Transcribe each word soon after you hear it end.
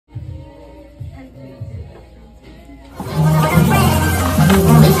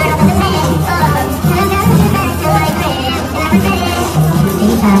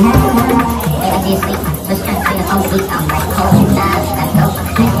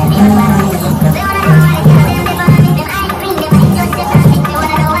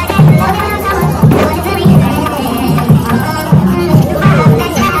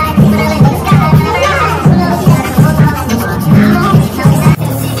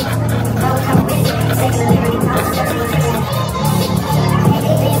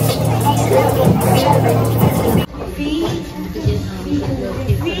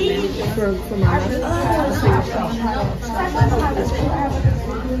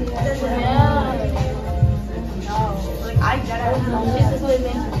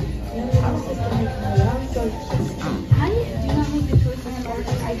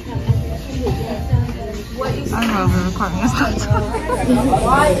I'm over recording this stuff.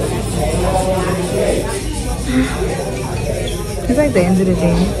 It's like the end of the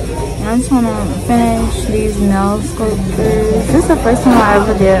day. And I just want to finish these nail sculptures. This is the first time I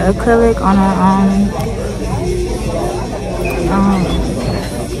ever did acrylic on a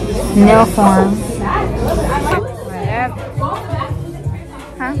nail form.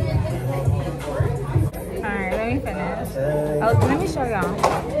 Huh? Alright, let me finish. Oh, let me show y'all.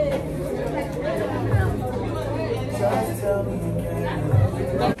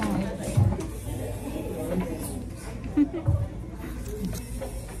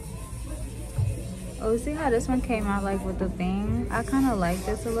 Oh, see how this one came out like with the thing? I kind of like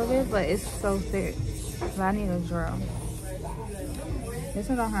this a little bit, but it's so thick. So I need a drill. This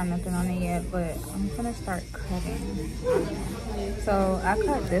one don't have nothing on it yet, but I'm gonna start cutting. So I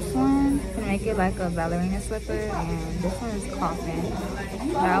cut this one to make it like a ballerina slipper, and this one is coffin.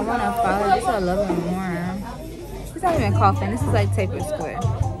 But I want to follow this a little bit more. It's not even coffin, this is like tapered square.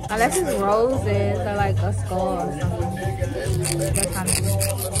 Unless it's roses or like a skull or something. That kind of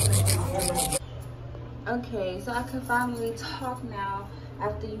thing. Okay, so I can finally talk now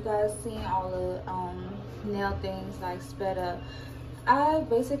after you guys seen all the nail things like sped up. That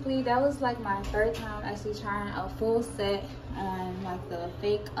was like my third time actually trying a full set on like the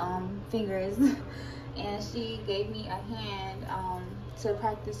fake fingers. And she gave me a hand to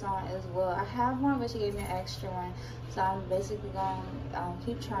practice on as well. I have one, but she gave me an extra one, so I'm basically going to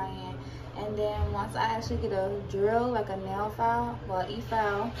keep trying. And then once I actually get a drill, like a nail file, well,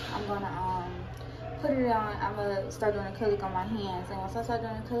 e-file, I'm gonna put it on. I'm gonna start doing acrylic on my hands, and once I start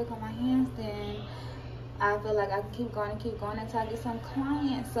doing acrylic on my hands, then I feel like I can keep going until I get some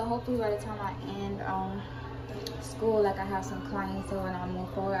clients. So hopefully by the time I end school, like I have some clients, so when I move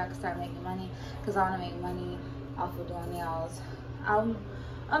forward I can start making money, because I want to make money off of doing nails. I'm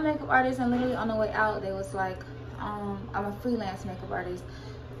a makeup artist, and literally on the way out they was like, I'm a freelance makeup artist.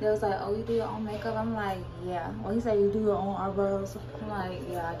 They was like, oh, you do your own makeup? I'm like, yeah. Well, he said you do your own eyebrows. I'm like,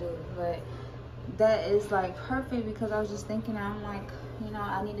 yeah, I do. But that is like perfect, because I was just thinking, I'm like, you know,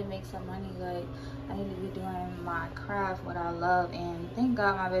 I need to make some money. Like, I need to be doing my craft, what I love. And thank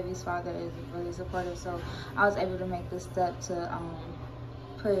God my baby's father is really supportive, so I was able to make this step to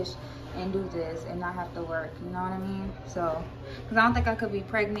push and do this and not have to work, you know what I mean? So, because I don't think I could be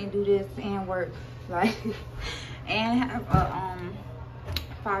pregnant, do this and work, like, and have a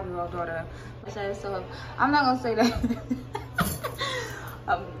 5-year-old daughter. So I'm not gonna say that.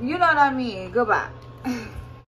 You know what I mean. Goodbye.